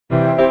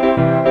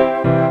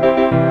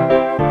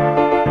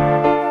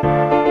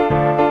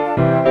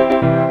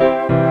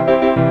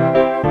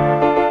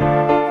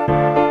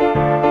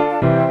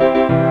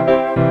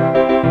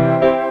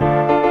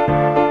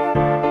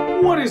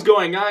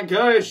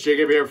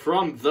here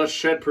from The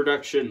Shed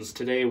Productions.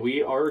 Today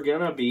we are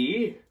gonna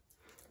be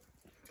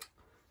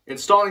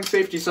installing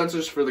safety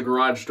sensors for the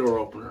garage door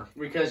opener.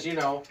 Because, you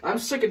know, I'm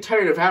sick and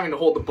tired of having to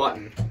hold the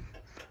button.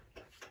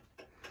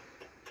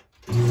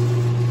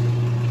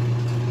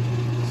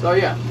 So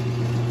yeah,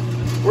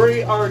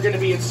 we are gonna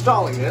be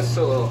installing this,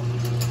 so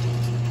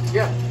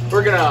yeah,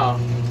 we're gonna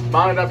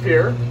mount it up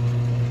here.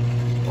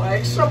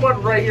 Like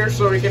somewhat right here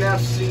so we can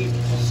have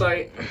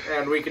sight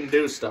and we can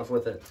do stuff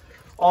with it.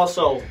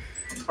 Also,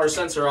 our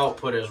sensor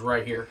output is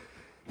right here.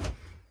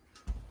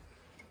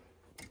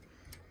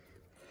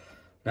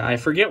 Now, I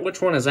forget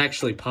which one is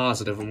actually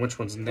positive and which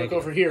one's negative.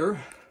 Look over here.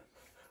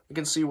 We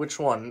can see which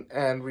one,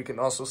 and we can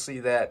also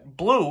see that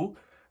blue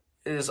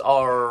is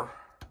our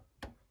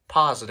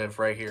positive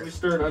right here. We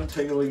start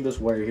untangling this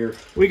wire here.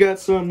 We got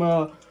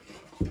some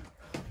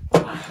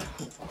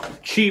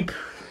cheap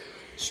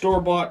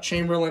store-bought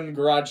Chamberlain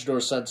garage door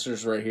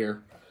sensors right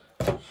here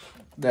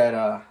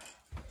that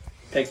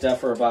picked up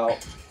for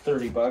about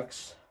 30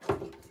 bucks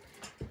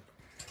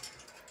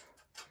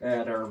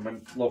at our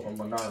local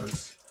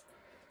Menards.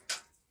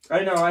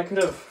 I know I could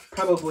have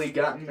probably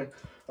gotten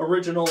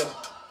original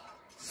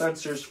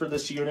sensors for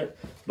this unit,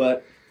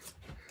 but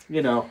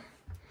you know,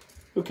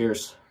 who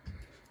cares?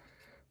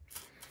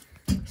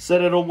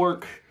 Said it'll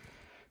work,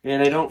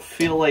 and I don't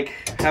feel like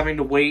having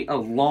to wait a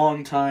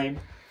long time,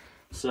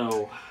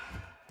 so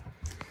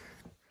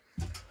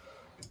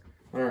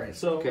alright,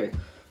 so okay,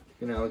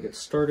 now I'll get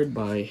started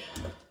by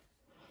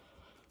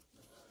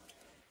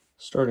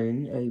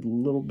starting a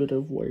little bit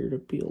of wire to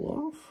peel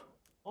off.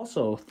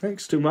 Also,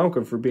 thanks to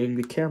Malcolm for being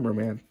the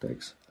cameraman.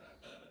 Thanks.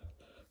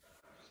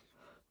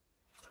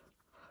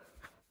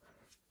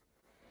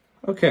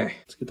 Okay,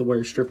 let's get the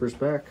wire strippers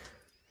back.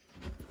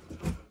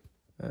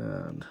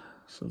 And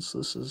since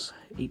this is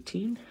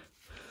 18,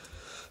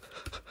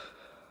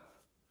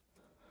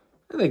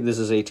 I think this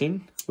is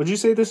 18. Would you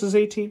say this is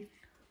 18?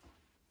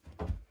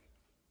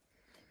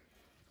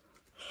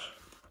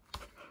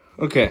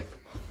 Okay.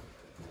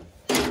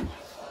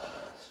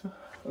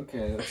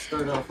 Okay, let's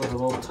start off with a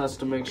little test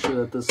to make sure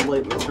that this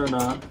light will turn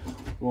on.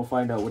 We'll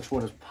find out which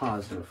one is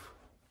positive,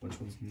 which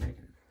one's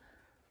negative.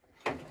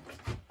 The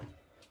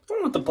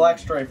one with the black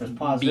stripe is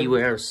positive.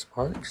 Beware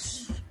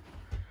sparks.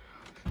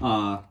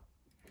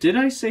 Did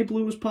I say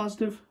blue was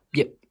positive?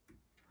 Yep.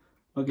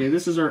 Okay,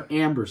 this is our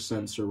amber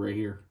sensor right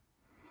here.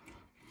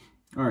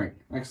 Alright,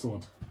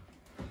 excellent.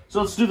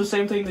 So let's do the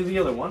same thing to the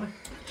other one.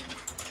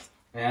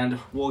 And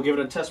we'll give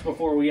it a test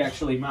before we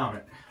actually mount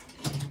it.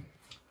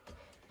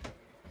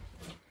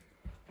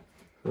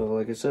 So,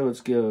 like I said,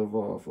 let's give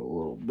off a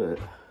little bit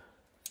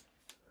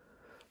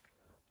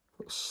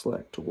of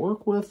slack to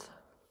work with.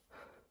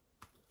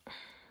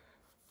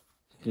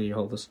 Can you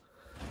hold this?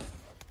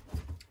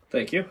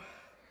 Thank you.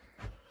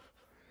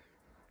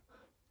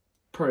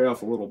 Pry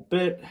off a little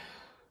bit.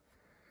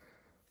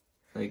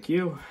 Thank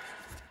you.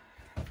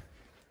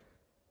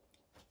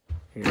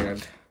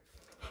 And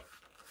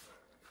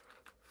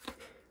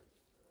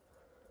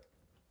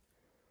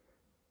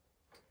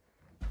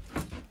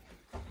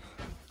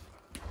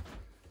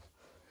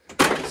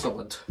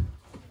excellent.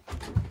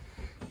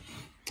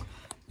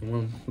 The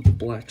one with the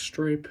black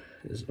stripe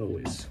is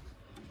always.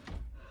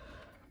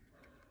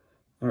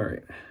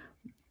 Alright.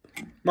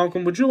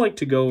 Malcolm, would you like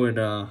to go and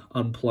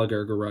unplug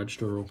our garage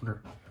door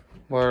opener?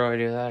 Where do I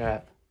do that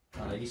at?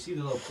 You see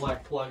the little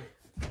black plug?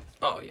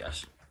 Oh,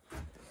 yes.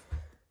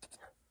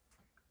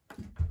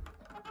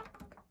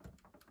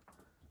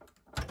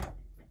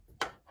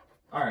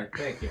 Alright,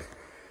 thank you.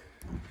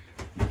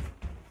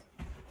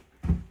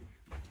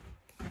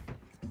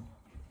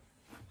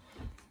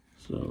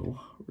 So,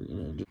 we're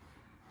gonna do...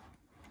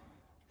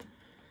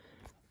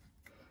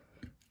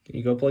 Can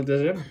you go plug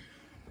this in?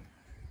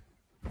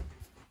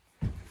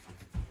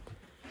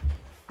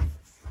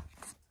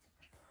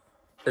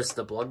 It's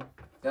the plug.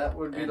 That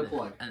would be the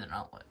plug. And then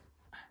outlet.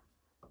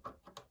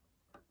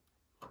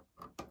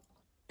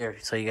 Here,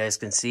 so you guys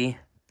can see.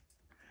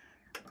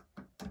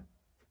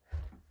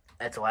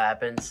 That's what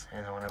happens.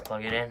 And then when I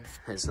plug it in,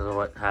 this is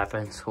what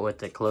happens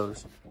with it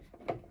closed.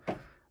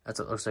 That's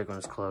what it looks like when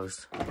it's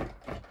closed.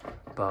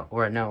 But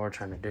right now we're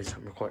trying to do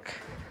something real quick.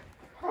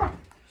 Huh,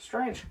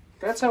 strange.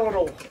 That's how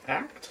it'll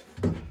act?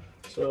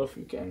 So if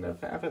you kind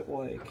of have it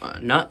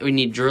like... We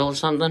need drill or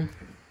something?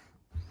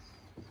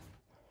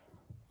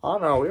 Oh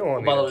no, we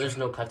won't. By the way, there's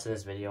no cuts in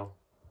this video,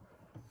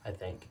 I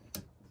think.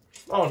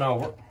 Oh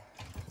no.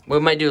 We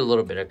might do a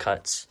little bit of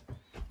cuts.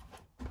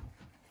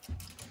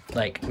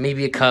 Like,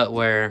 maybe a cut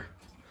where...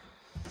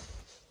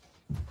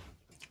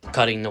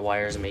 cutting the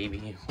wires,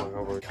 maybe.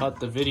 Where we're... Cut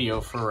the video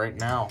for right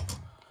now.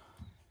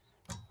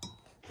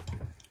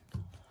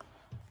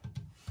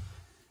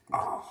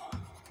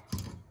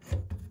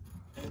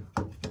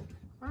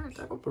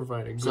 That'll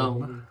provide a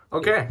good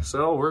okay,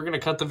 so we're gonna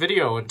cut the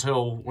video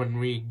until when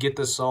we get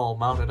this all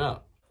mounted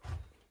up.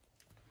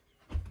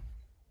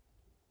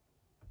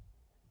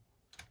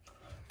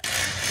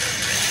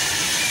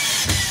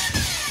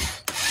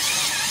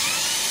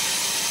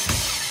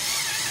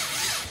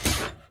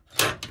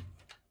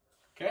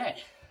 Okay,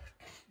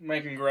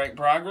 making great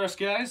progress,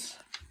 guys.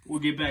 we'll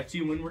get back to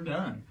you when we're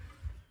done.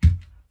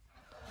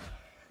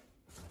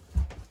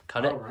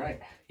 Cut it? All right.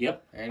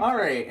 Yep. All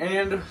right,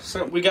 and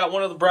so we got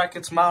one of the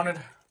brackets mounted.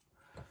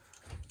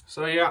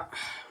 So yeah,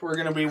 we're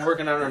gonna be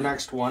working on our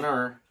next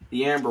one,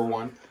 the amber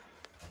one.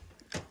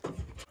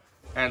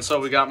 And so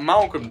we got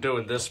Malcolm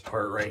doing this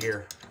part right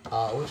here.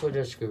 Which way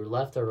to screw,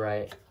 left or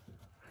right?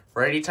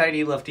 Righty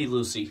tighty, lefty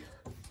loosey.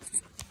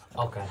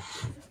 Okay.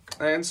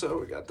 And so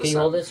we got this. Can you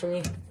hold this for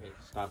me?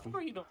 Stop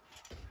him.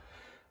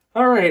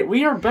 All right,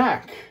 we are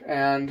back,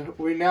 and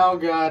we now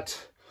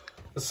got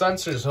the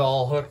sensors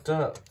all hooked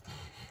up.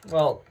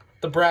 Well,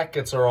 the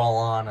brackets are all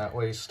on, at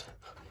least.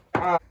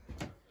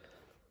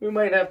 We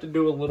might have to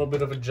do a little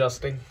bit of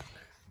adjusting.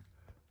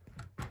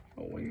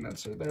 Oh, wing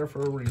nuts are there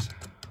for a reason.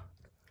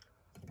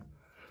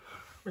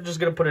 We're just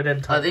gonna put it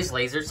in. Are these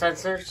laser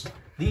sensors?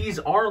 These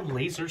are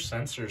laser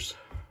sensors.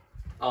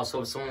 Oh,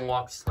 so if someone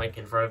walks like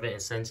in front of it,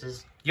 it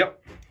senses?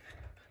 Yep.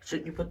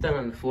 Shouldn't you put that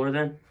on the floor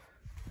then?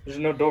 There's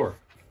no door.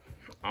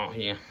 Oh,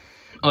 yeah.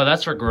 Oh,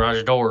 that's for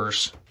garage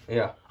doors.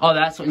 Yeah. Oh,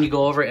 that's when you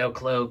go over it,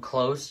 it'll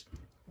close?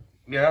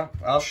 Yeah,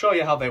 I'll show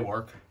you how they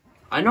work.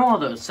 I know how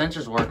the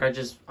sensors work.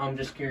 I'm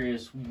just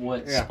curious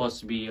what's supposed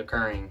to be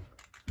occurring.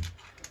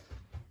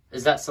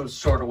 Is that some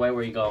sort of way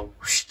where you go?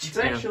 It's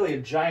actually a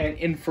giant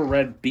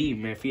infrared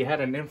beam. If you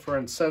had an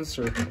infrared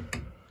sensor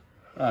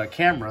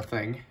camera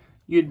thing,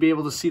 you'd be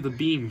able to see the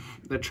beam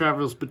that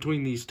travels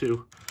between these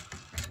two.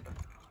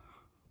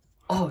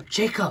 Oh,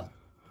 Jacob!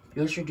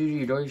 You should do to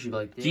your door. You should be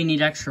like, do you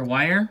need extra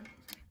wire?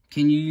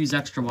 Can you use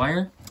extra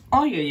wire?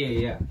 Oh,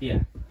 yeah.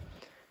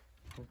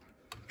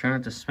 Try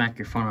not to smack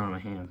your phone out of my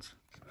hands.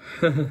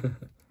 I'm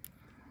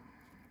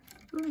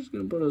just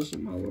gonna put a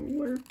small little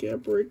wire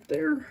gap right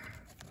there.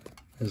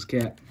 This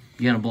cap.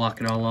 You gotta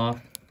block it all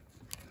off.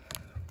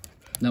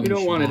 You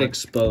don't want it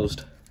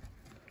exposed.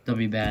 That'll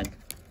be bad.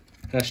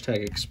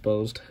 Hashtag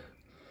exposed.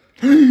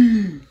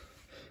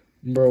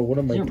 Bro, what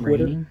am I,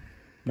 Twitter? Raining?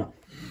 No.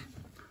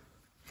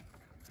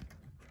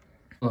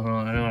 Oh, hold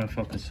on, I don't want to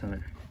focus on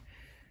it.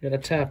 You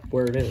gotta tap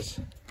where it is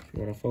if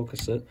you want to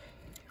focus it.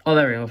 Oh,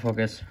 there we go,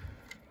 focus.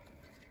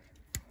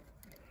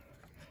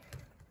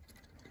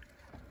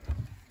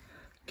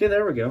 Okay,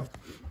 there we go.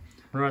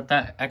 What about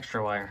that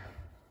extra wire?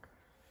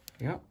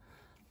 Yep.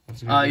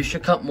 You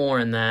should cut more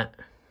in that.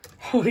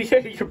 Oh, yeah,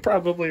 you're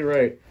probably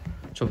right.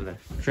 It's over there.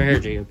 It's right here,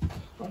 Jacob.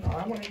 Oh, no,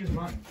 I want to use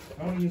mine.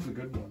 I want to use the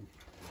good one.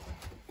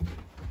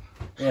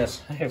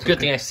 Yes. It's a good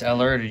thing I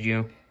alerted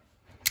you.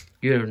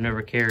 You would have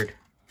never cared.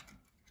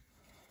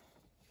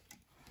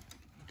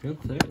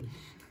 Good thing.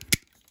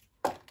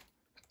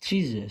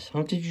 Jesus,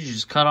 how did you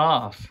just cut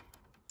off?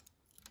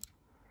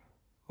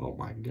 Oh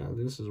my god,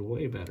 this is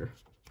way better.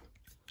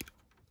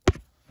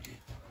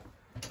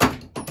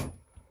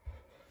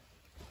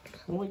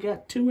 Only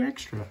got 2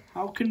 extra.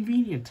 How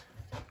convenient.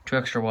 2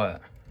 extra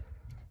what?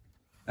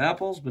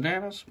 Apples,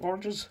 bananas,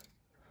 oranges.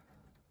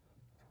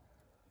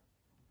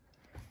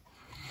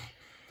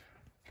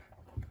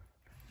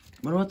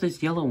 What about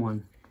this yellow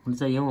one? What is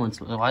that yellow one?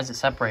 Why is it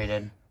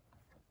separated?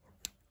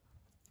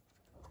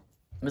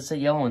 What's that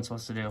yellow one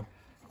supposed to do?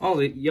 Oh,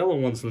 the yellow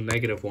one's the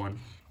negative one.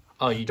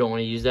 Oh, you don't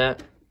want to use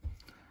that?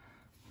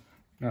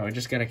 No, I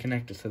just gotta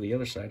connect it to the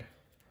other side.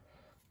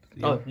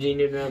 Oh, do you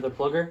need another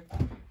plugger?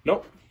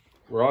 Nope.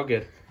 We're all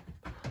good.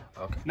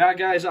 Okay. Now,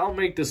 guys, I'll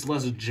make this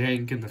less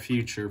jank in the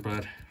future,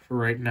 but for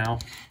right now,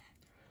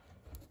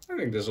 I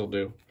think this will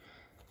do.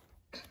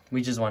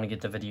 We just want to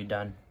get the video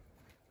done.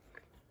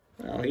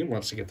 Well, he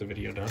wants to get the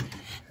video done.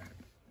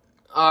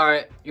 All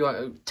right. You want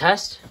to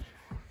test?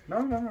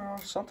 No.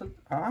 Something.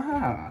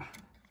 Ah.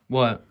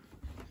 What?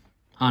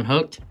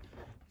 Unhooked?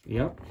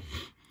 Yep.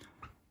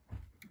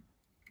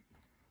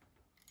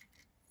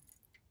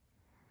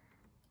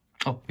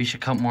 Oh, we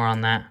should cut more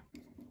on that.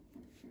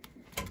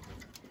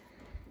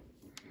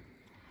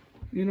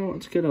 You know,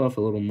 let's get off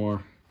a little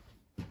more.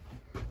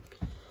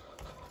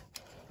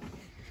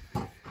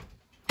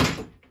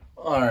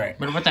 All right.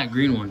 What about that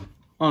green one?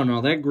 Oh,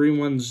 no, that green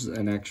one's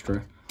an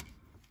extra.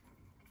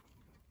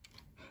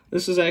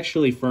 This is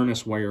actually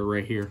furnace wire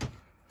right here.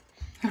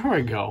 There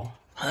we go.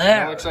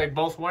 There. It looks like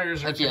both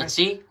wires are Okay, let's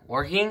see.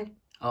 Working.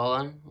 Hold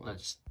on.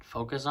 Let's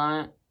focus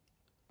on it.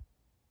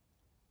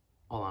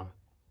 Hold on.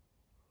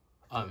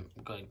 I'm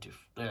going to...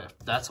 There.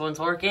 That's one's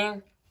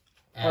working.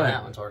 And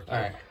that one's working.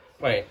 All right.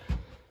 Wait.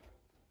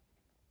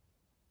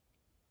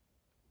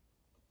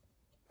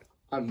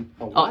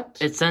 What? Oh,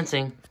 it's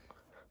sensing.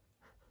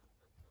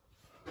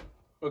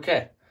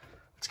 Okay.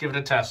 Let's give it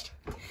a test.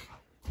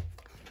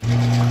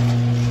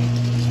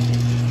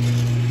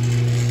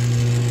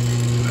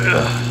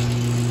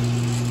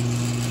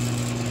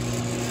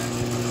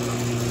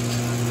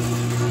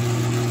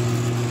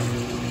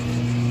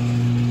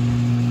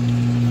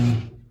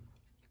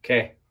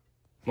 Okay.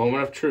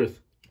 Moment of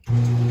truth.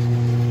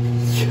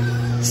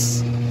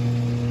 Yes.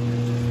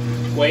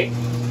 Wait.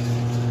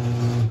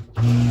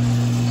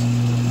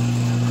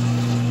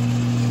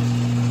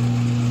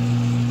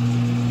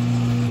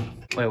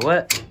 Wait,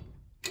 what?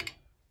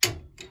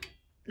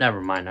 Never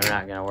mind. I'm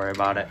not gonna worry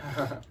about it.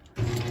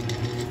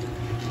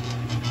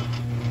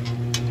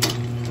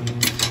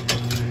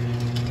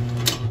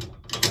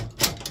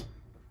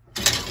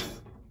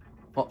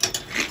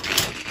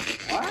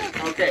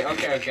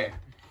 Okay.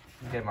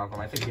 Okay, Malcolm,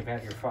 I think you've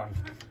had your fun.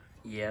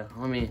 Yeah,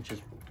 let me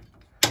just...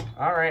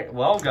 All right,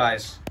 well,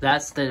 guys.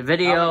 That's the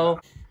video.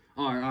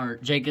 Our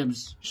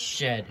Jacob's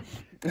Shed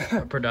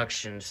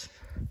Productions.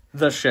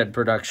 The Shed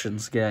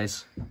Productions,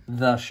 guys.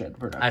 The Shed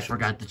Productions. I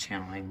forgot the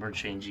channel name. We're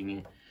changing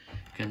it.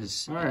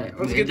 All right,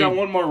 let's get down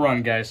one more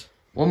run, guys.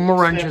 One more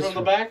run. Stand Just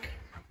from the back.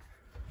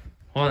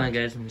 Hold on,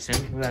 guys. Let me stand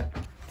from the back.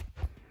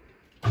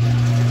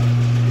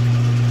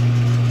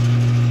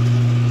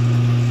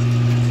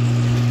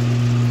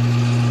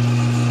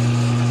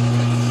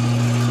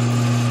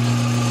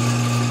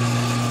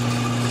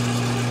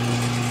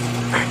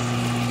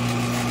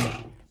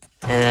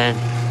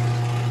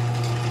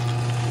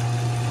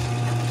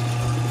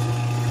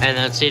 And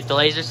then see if the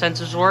laser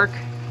sensors work.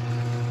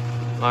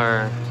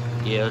 Or,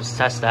 yeah, let's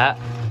test that.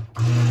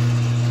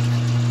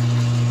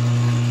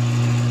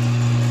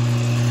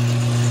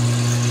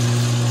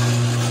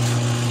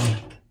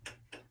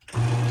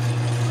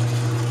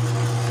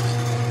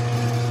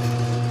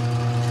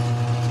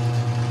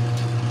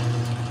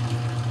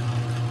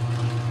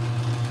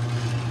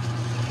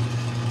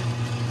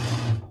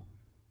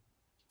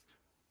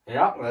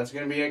 Yeah, that's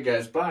going to be it,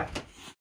 guys. Bye.